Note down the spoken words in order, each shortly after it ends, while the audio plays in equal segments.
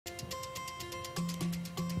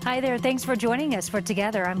Hi there. Thanks for joining us for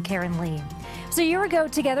Together. I'm Karen Leigh. So a year ago,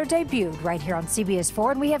 Together debuted right here on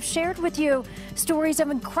CBS4, and we have shared with you stories of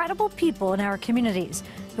incredible people in our communities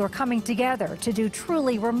who are coming together to do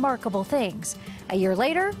truly remarkable things. A year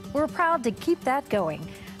later, we're proud to keep that going.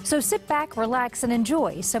 So sit back, relax, and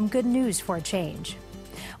enjoy some good news for a change.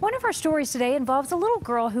 One of our stories today involves a little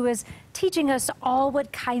girl who is teaching us all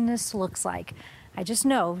what kindness looks like. I just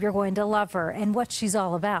know you're going to love her and what she's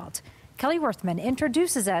all about. Kelly Worthman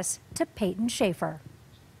introduces us to Peyton Schaefer.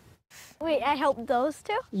 Wait, I helped those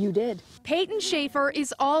two? You did. Peyton Schaefer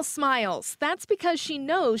is all smiles. That's because she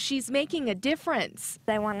knows she's making a difference.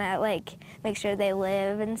 I want to make sure they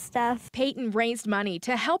live and stuff. Peyton raised money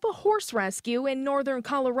to help a horse rescue in northern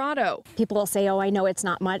Colorado. People will say, oh, I know it's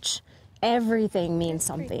not much. Everything means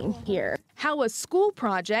something here. How a school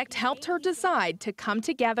project helped her decide to come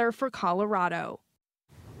together for Colorado.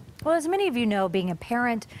 Well, as many of you know, being a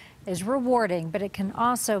parent is rewarding, but it can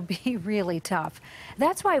also be really tough.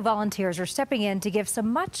 That's why volunteers are stepping in to give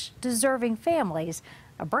some much deserving families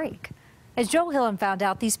a break. As Joel Hillen found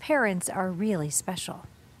out, these parents are really special.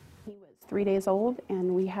 He was 3 days old,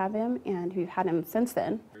 and we have him, and we've had him since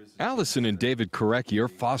then. Allison and David Korecki are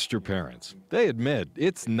foster parents. They admit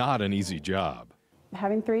it's not an easy job.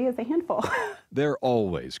 Having three is a handful. They're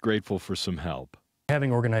always grateful for some help.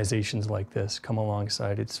 Having organizations like this come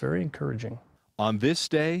alongside, it's very encouraging. On this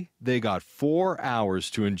day, they got 4 hours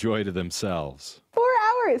to enjoy to themselves. 4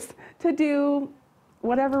 hours to do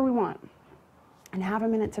whatever we want and have a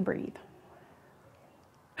minute to breathe.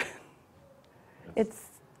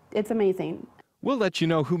 It's amazing. We'll let you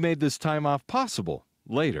know who made this time off possible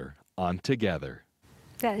later on Together.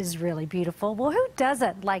 That is really beautiful. Well, who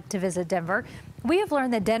doesn't like to visit Denver? We have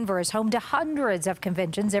learned that Denver is home to hundreds of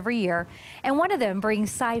conventions every year, and one of them brings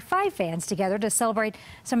sci-fi fans together to celebrate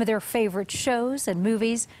some of their favorite shows and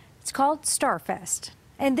movies. It's called Starfest.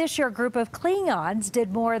 And this year, a group of Klingons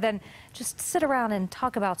did more than just sit around and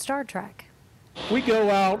talk about Star Trek. We go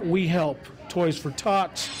out, we help. Toys for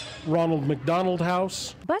Tots, Ronald McDonald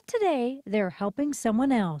House. But today, they're helping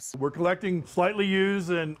someone else. We're collecting slightly used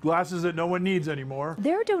and glasses that no one needs anymore.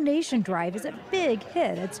 Their donation drive is a big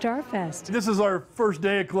hit at Starfest. This is our first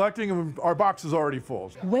day of collecting, and our box is already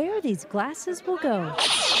full. Where these glasses will go,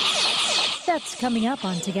 that's coming up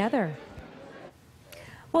on Together.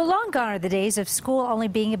 Well, long gone are the days of school only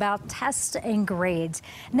being about tests and grades.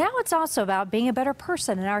 Now it's also about being a better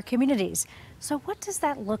person in our communities. So what does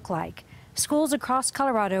that look like? Schools across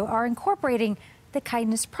Colorado are incorporating the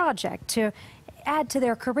Kindness Project to add to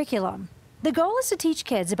their curriculum. The goal is to teach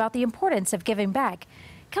kids about the importance of giving back.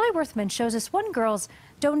 Kelly Worthman shows us one girl's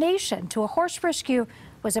donation to a horse rescue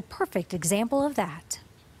was a perfect example of that.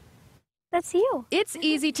 That's you. It's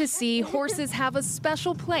easy to see horses have a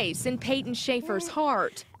special place in Peyton Schaefer's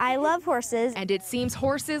heart. I love horses. And it seems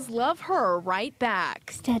horses love her right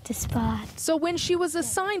back. At the spot. So when she was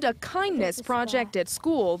assigned a kindness project at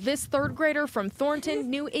school, this third grader from Thornton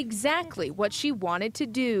knew exactly what she wanted to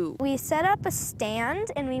do. We set up a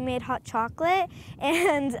stand and we made hot chocolate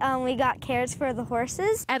and we got carrots for the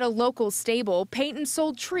horses. At a local stable, Peyton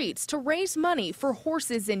sold treats to raise money for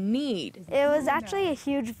horses in need. It was actually a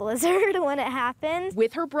huge blizzard when it happened.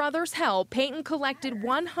 With her brother's help, Peyton collected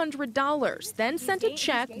 $100, then sent a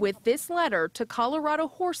check with this letter to Colorado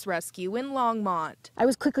Horse Rescue in Longmont. I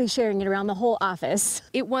was quickly sharing it around the whole office.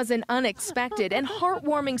 It was an unexpected and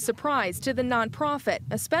heartwarming surprise to the nonprofit,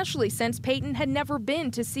 especially since Peyton had never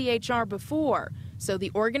been to CHR before. So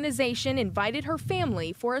the organization invited her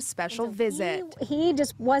family for a special visit. He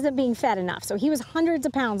just wasn't being fed enough, so he was hundreds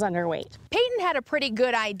of pounds underweight. Peyton had a pretty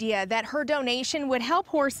good idea that her donation would help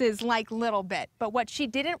horses like Little Bit, but what she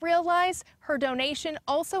didn't realize, her donation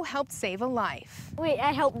also helped save a life. Wait,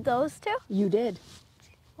 I helped those two? You did.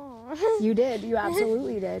 Aww. You did. You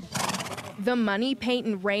absolutely did. The money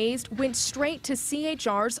Peyton raised went straight to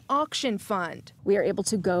CHR's auction fund. We are able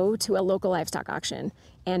to go to a local livestock auction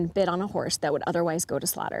and bid on a horse that would otherwise go to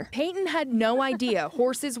slaughter. Peyton had no idea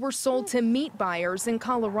horses were sold to meat buyers in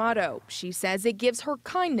Colorado. She says it gives her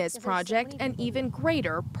kindness project an even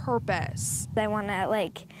greater purpose. I want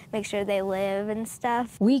to make sure they live and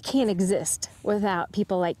stuff. We can't exist without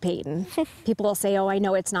people like Peyton. People will say, oh, I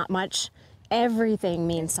know it's not much. Everything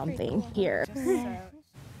means something here.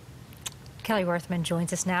 Kelly Worthman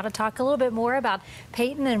joins us now to talk a little bit more about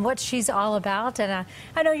Peyton and what she's all about. And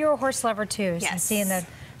I know you're a horse lover too. Yes. So seeing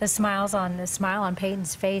The smile on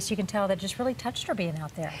Peyton's face, you can tell that just really touched her being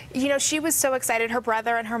out there. You know, she was so excited. Her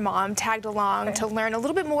brother and her mom tagged along to learn a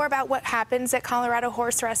little bit more about what happens at Colorado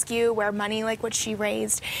Horse Rescue, where money like what she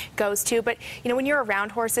raised goes to. But, you know, when you're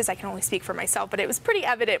around horses, I can only speak for myself, but it was pretty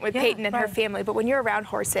evident with Peyton and her family. But when you're around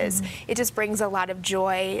horses, it just brings a lot of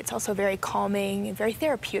joy. It's also very calming and very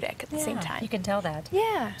therapeutic at the same time. You can tell that.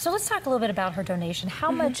 Yeah. So let's talk a little bit about her donation. How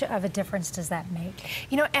much of a difference does that make?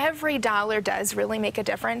 You know, every dollar does really make a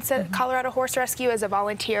difference. At Colorado Horse Rescue, as a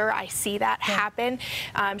volunteer, I see that happen.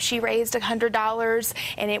 She raised $100,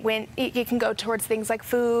 and it can go towards things like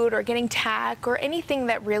food or getting tack or anything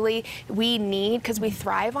that really we need, because we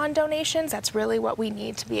thrive on donations. That's really what we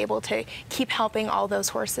need to be able to keep helping all those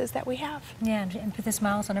horses that we have. Yeah, and put the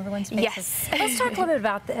smiles on everyone's faces. Yes. Let's talk a little bit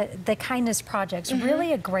about the kindness projects.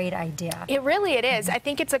 Really a great idea. It is. I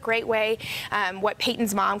think it's a great way. What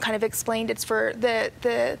Peyton's mom kind of explained, it's for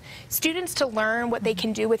the students to learn what they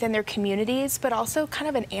can do within their communities, but also kind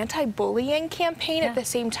of an anti-bullying campaign at the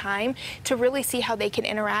same time to really see how they can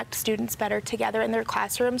interact students better together in their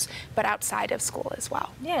classrooms, but outside of school as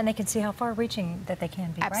well. Yeah, and they can see how far-reaching that they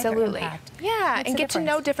can be. Absolutely. Right? Yeah, and get to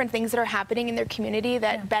know different things that are happening in their community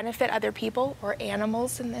that benefit other people or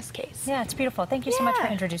animals in this case. Yeah, it's beautiful. Thank you so much for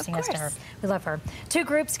introducing us to her. We love her. Two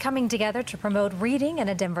groups coming together to promote reading in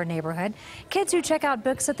a Denver neighborhood. Kids who check out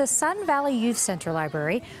books at the Sun Valley Youth Center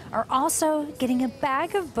Library are also getting a bag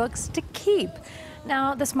of books to keep.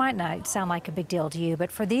 Now, this might not sound like a big deal to you,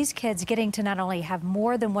 but for these kids, getting to not only have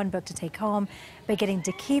more than one book to take home, but getting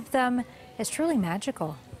to keep them is truly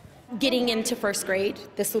magical. Getting into first grade,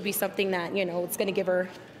 this will be something that, you know, it's going to give her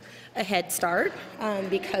a head start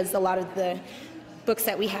because a lot of the books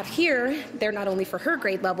that we have here, they're not only for her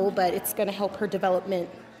grade level, but it's going to help her develop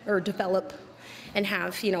and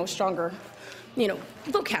have, you know, stronger, you know,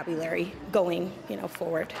 vocabulary going, you know,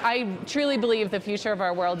 forward. I truly believe the future of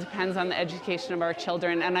our world depends on the education of our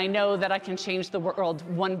children, and I know that I can change the world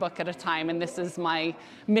one book at a time, and this is my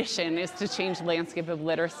mission, is to change the landscape of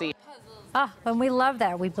literacy. And we love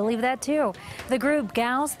that. We believe that too. The group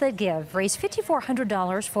Gals That Give raised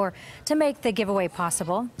 $5,400 to make the giveaway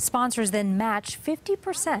possible. Sponsors then match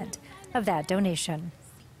 50% of that donation.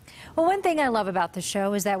 Well, one thing I love about the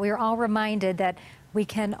show is that we are all reminded that we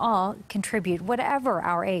can all contribute, whatever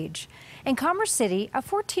our age. In Commerce City, a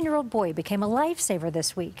 14-year-old boy became a lifesaver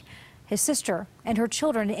this week. His sister and her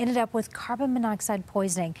children ended up with carbon monoxide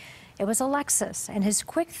poisoning. It was Alexis and his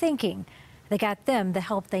quick thinking that got them the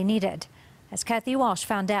help they needed. As Kathy Walsh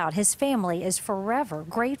found out, his family is forever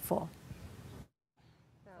grateful.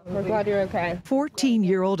 We're glad you're okay.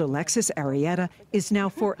 14-year-old Alexis Arrieta is now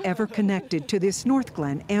forever connected to this North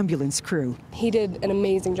Glen ambulance crew. He did an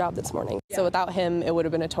amazing job this morning. So without him, it would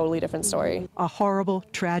have been a totally different story. A horrible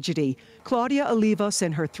tragedy. Claudia Olivos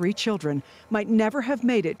and her 3 children might never have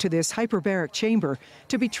made it to this hyperbaric chamber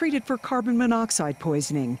to be treated for carbon monoxide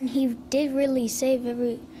poisoning. He did really save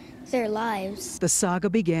their lives. The saga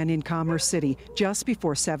began in Commerce City just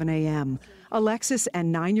before 7 a.m. Alexis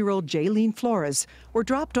and 9-year-old Jaylene Flores were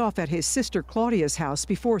dropped off at his sister Claudia's house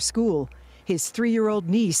before school. His 3-year-old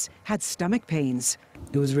niece had stomach pains.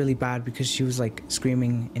 It was really bad because she was like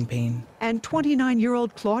screaming in pain. And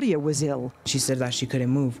 29-year-old Claudia was ill. She said that she couldn't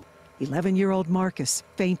move. 11-year-old Marcus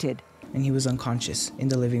fainted. And he was unconscious in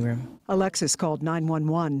the living room. Alexis called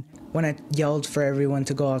 911. When I yelled for everyone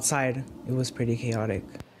to go outside, it was pretty chaotic.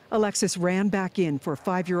 Alexis ran back in for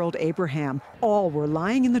 5-year-old Abraham. All were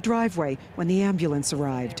lying in the driveway when the ambulance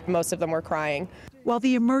arrived. Most of them were crying. While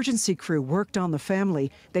the emergency crew worked on the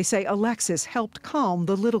family, they say Alexis helped calm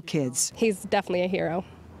the little kids. He's definitely a hero.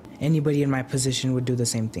 Anybody in my position would do the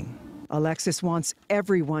same thing. Alexis wants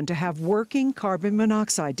everyone to have working carbon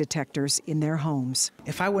monoxide detectors in their homes.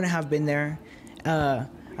 If I wouldn't have been there,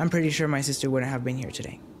 I'm pretty sure my sister wouldn't have been here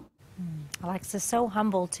today. Alexis, so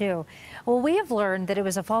humble, too. Well, we have learned that it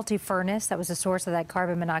was a faulty furnace that was the source of that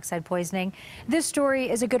carbon monoxide poisoning. This story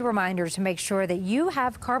is a good reminder to make sure that you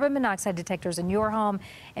have carbon monoxide detectors in your home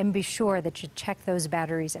and be sure that you check those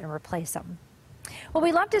batteries and replace them. Well,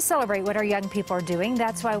 we love to celebrate what our young people are doing.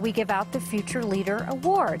 That's why we give out the Future Leader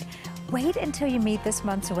Award. Wait until you meet this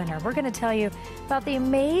month's winner. We're going to tell you about the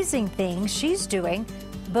amazing things she's doing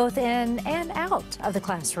both in and out of the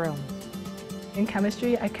classroom. In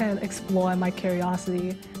chemistry, I can explore my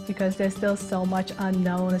curiosity because there's still so much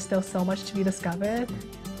unknown, there's still so much to be discovered.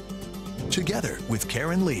 Together with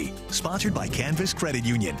Karen Leigh, sponsored by Canvas Credit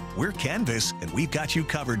Union. We're Canvas, and we've got you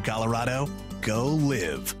covered, Colorado. Go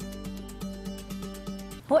live.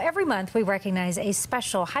 Well, every month we recognize a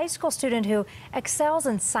special high school student who excels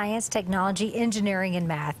in science, technology, engineering, and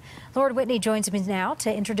math. Lauren Whitney joins me now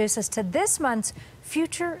to introduce us to this month's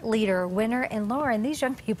Future Leader winner. And Lauren, these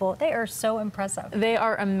young people, they are so impressive. They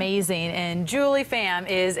are amazing. And Julie Pham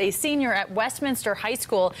is a senior at Westminster High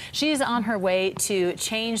School. She's on her way to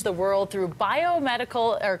change the world through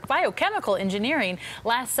biochemical engineering.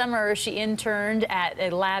 Last summer, she interned at a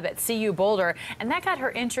lab at CU Boulder, and that got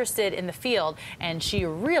her interested in the field, and she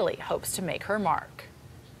really hopes to make her mark.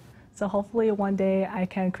 So hopefully one day I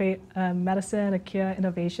can create a medicine, a cure,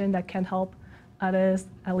 innovation that can help others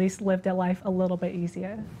at least live their life a little bit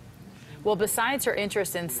easier. Well, besides her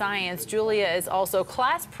interest in science, Julia is also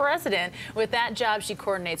class president. With that job, she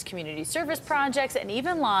coordinates community service projects and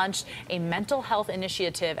even launched a mental health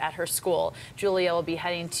initiative at her school. Julia will be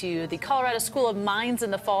heading to the Colorado School of Mines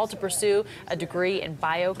in the fall to pursue a degree in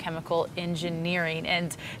biochemical engineering.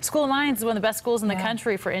 And School of Mines is one of the best schools in the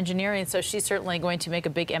country for engineering, so she's certainly going to make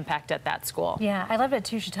a big impact at that school. Yeah, I loved it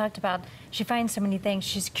too. She talked about she finds so many things.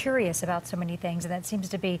 She's curious about so many things, and that seems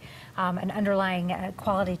to be an underlying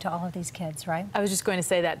quality to all of these kids, right? I was just going to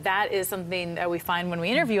say that is something that we find when we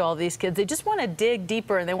interview all of these kids. They just want to dig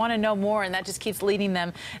deeper and they want to know more, and that just keeps leading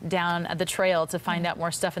them down the trail to find out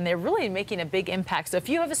more stuff, and they're really making a big impact. So if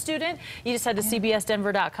you have a student, you just head to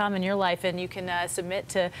cbsdenver.com in your life and you can submit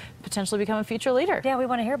to potentially become a future leader. Yeah, we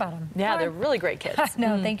want to hear about them. Yeah, they're really great kids.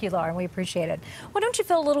 No, thank you, Lauren. We appreciate it. Well, don't you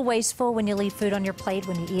feel a little wasteful when you leave food on your plate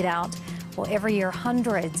when you eat out? Well, every year,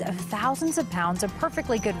 hundreds of thousands of pounds of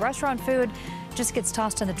perfectly good restaurant food just gets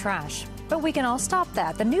tossed in the trash. But we can all stop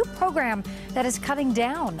that. The new program that is cutting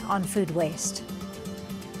down on food waste.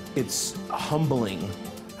 It's humbling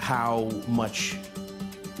how much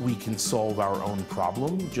we can solve our own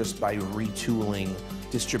problem just by retooling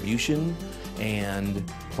distribution and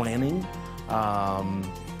planning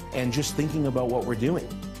and just thinking about what we're doing.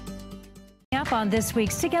 Up on this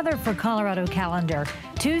week's Together for Colorado calendar.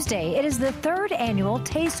 Tuesday, it is the 3rd annual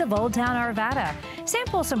Taste of Old Town Arvada.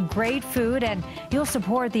 Sample some great food and you'll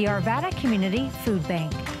support the Arvada Community Food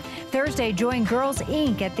Bank. Thursday, join Girls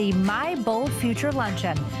Inc. at the My Bold Future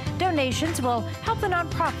Luncheon. Donations will help the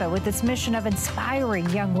nonprofit with its mission of inspiring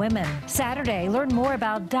young women. Saturday, learn more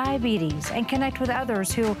about diabetes and connect with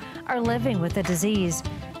others who are living with the disease.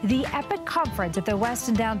 The Epic Conference at the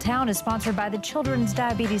Westin Downtown is sponsored by the Children's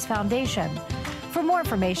Diabetes Foundation. For more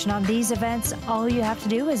information on these events, all you have to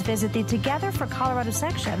do is visit the Together for Colorado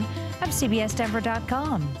section of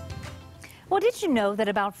cbsdenver.com. Well, did you know that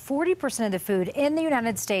about 40% of the food in the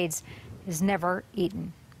United States is never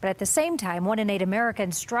eaten? But at the same time, 1 in 8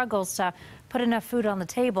 Americans struggles to put enough food on the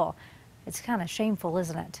table. It's kind of shameful,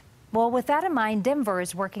 isn't it? Well, with that in mind, Denver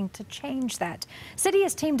is working to change that. City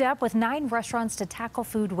has teamed up with 9 restaurants to tackle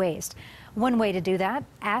food waste. One way to do that,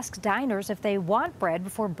 ask diners if they want bread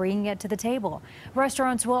before bringing it to the table.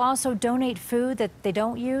 Restaurants will also donate food that they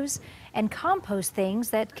don't use and compost things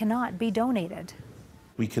that cannot be donated.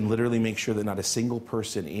 We can literally make sure that not a single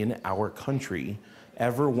person in our country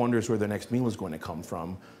ever wonders where their next meal is going to come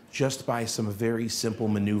from, just by some very simple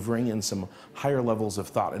maneuvering and some higher levels of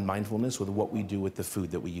thought and mindfulness with what we do with the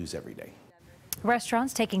food that we use every day.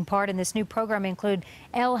 Restaurants taking part in this new program include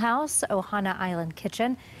Ale House, Ohana Island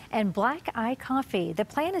Kitchen, and Black Eye Coffee. The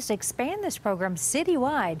plan is to expand this program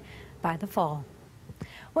citywide by the fall.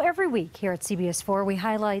 Well, every week here at CBS4, we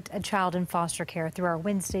highlight a child in foster care through our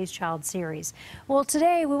Wednesday's Child series. Well,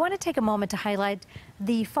 today we want to take a moment to highlight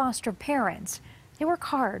the foster parents. They work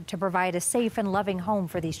hard to provide a safe and loving home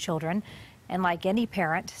for these children. And like any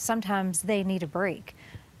parent, sometimes they need a break.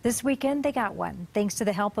 This weekend, they got one, thanks to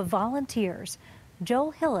the help of volunteers.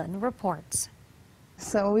 Joel Hillen reports.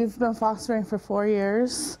 So we've been fostering for 4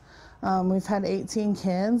 years. We've had 18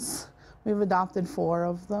 kids. We've adopted 4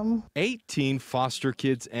 of them. 18 foster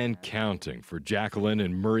kids and counting for Jacqueline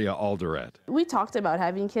and Maria Alderette. We talked about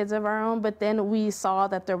having kids of our own, but then we saw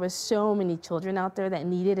that there was so many children out there that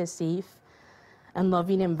needed a safe and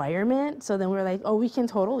loving environment. So then we were like, oh, we can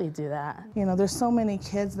totally do that. You know, there's so many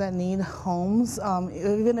kids that need homes,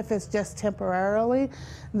 even if it's just temporarily,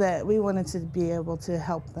 that we wanted to be able to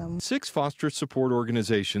help them. 6 foster support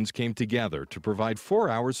organizations came together to provide 4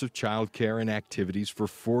 hours of child care and activities for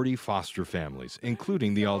 40 foster families,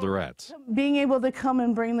 including the Alderettes. Being able to come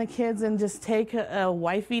and bring the kids and just take a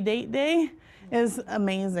wifey date day is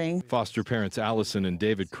amazing. Foster parents Allison and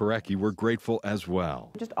David Korecki were grateful as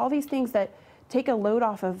well. Just all these things that take a load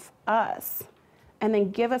off of us and then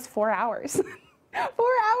give us 4 hours, 4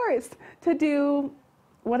 hours to do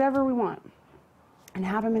whatever we want and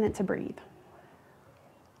have a minute to breathe.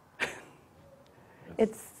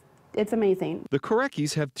 It's amazing. The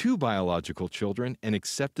Koreckis have 2 biological children and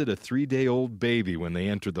accepted a 3-day-old baby when they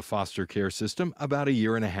entered the foster care system about a 1.5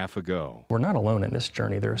 years ago. We're not alone in this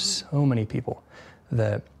journey. There are so many people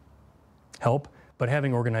that help. But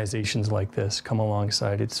having organizations like this come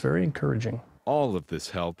alongside, it's very encouraging. All of this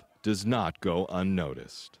help does not go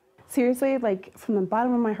unnoticed. Seriously, like from the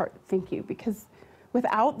bottom of my heart, thank you, because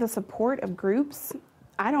without the support of groups,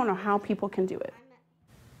 I don't know how people can do it.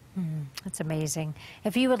 That's amazing.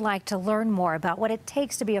 If you would like to learn more about what it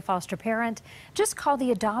takes to be a foster parent, just call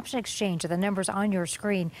the Adoption Exchange at the numbers on your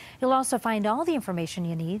screen. You'll also find all the information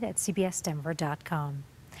you need at CBSDenver.com.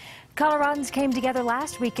 Coloradans came together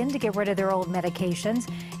last weekend to get rid of their old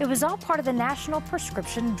medications. It was all part of the National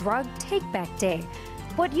Prescription Drug Take-Back Day.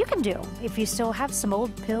 What you can do if you still have some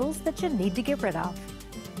old pills that you need to get rid of.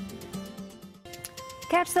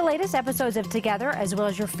 Catch the latest episodes of Together, as well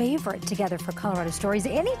as your favorite Together for Colorado stories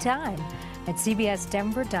anytime at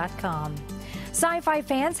CBSDenver.com. Sci-fi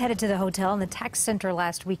fans headed to the hotel in the Tech Center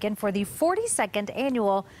last weekend for the 42nd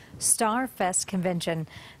annual Starfest convention.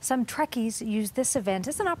 Some Trekkies used this event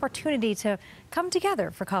as an opportunity to come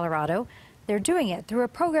together for Colorado. They're doing it through a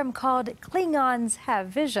program called Klingons Have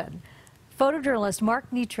Vision. Photojournalist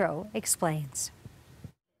Mark Nitro explains.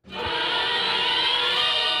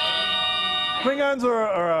 Klingons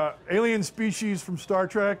are an alien species from Star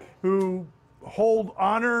Trek who hold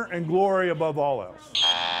honor and glory above all else.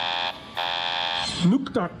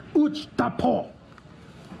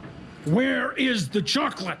 Where is the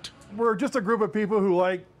chocolate? We're just a group of people who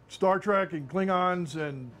like Star Trek and Klingons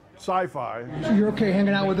and sci-fi. So you're okay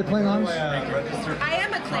hanging out with the Klingons? I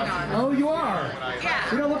am a Klingon. Oh, you are?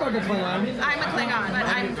 Yeah. You don't look like a Klingon. I'm a Klingon, but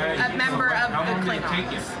I'm a member of the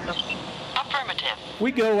Klingons. Affirmative.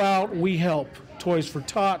 We go out, we help. Toys for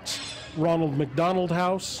Tots, Ronald McDonald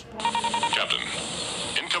House. Captain,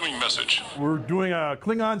 incoming message. We're doing a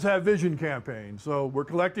Klingons Have Vision campaign. So we're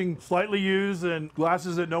collecting slightly used and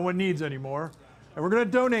glasses that no one needs anymore. And we're going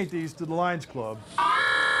to donate these to the Lions Club.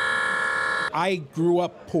 I grew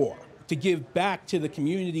up poor. To give back to the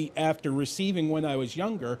community after receiving when I was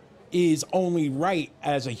younger is only right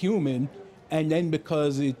as a human. And then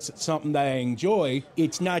because it's something that I enjoy,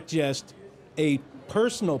 it's not just a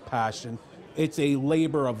personal passion, it's a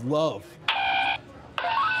labor of love.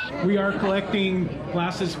 We are collecting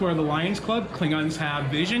glasses for the Lions Club. Klingons Have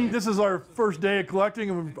Vision. This is our first day of collecting,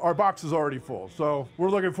 and our box is already full. So we're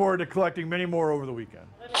looking forward to collecting many more over the weekend.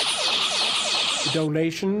 The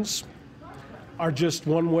donations are just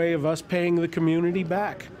one way of us paying the community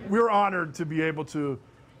back. We're honored to be able to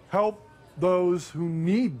help those who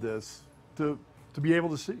need this to be able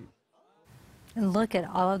to see. And look at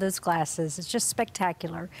all of those glasses. It's just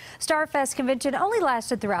spectacular. Starfest convention only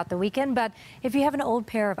lasted throughout the weekend, but if you have an old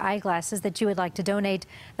pair of eyeglasses that you would like to donate,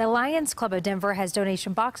 the Lions Club of Denver has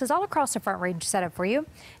donation boxes all across the Front Range set up for you.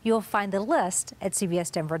 You'll find the list at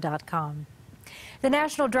CBSDenver.com. The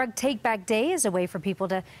National Drug Take-Back Day is a way for people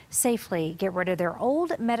to safely get rid of their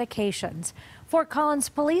old medications. Fort Collins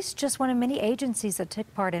Police, just one of many agencies that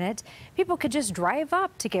took part in it. People could just drive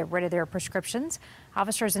up to get rid of their prescriptions.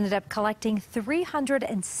 Officers ended up collecting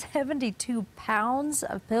 372 pounds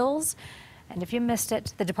of pills. And if you missed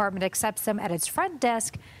it, the department accepts them at its front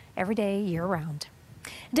desk every day, year-round.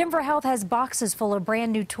 Denver Health has boxes full of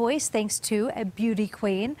brand new toys thanks to a beauty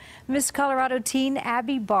queen. Miss Colorado teen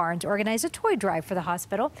Abby Barnes organized a toy drive for the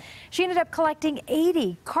hospital. She ended up collecting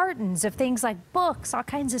 80 cartons of things like books, all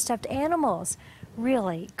kinds of stuffed animals.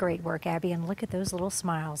 Really great work, Abby, and look at those little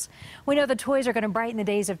smiles. We know the toys are going to brighten the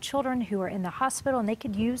days of children who are in the hospital, and they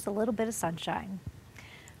could use a little bit of sunshine.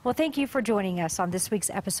 Well, thank you for joining us on this week's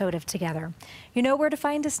episode of Together. You know where to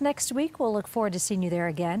find us next week. We'll look forward to seeing you there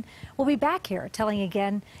again. We'll be back here telling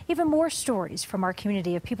again even more stories from our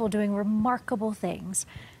community of people doing remarkable things.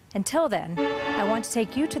 Until then, I want to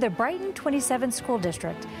take you to the Brighton 27 School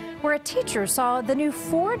District, where a teacher saw the new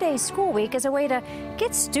 4-day school week as a way to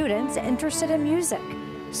get students interested in music.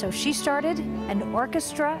 So she started an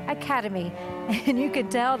orchestra academy, and you could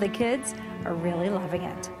tell the kids are really loving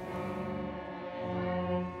it.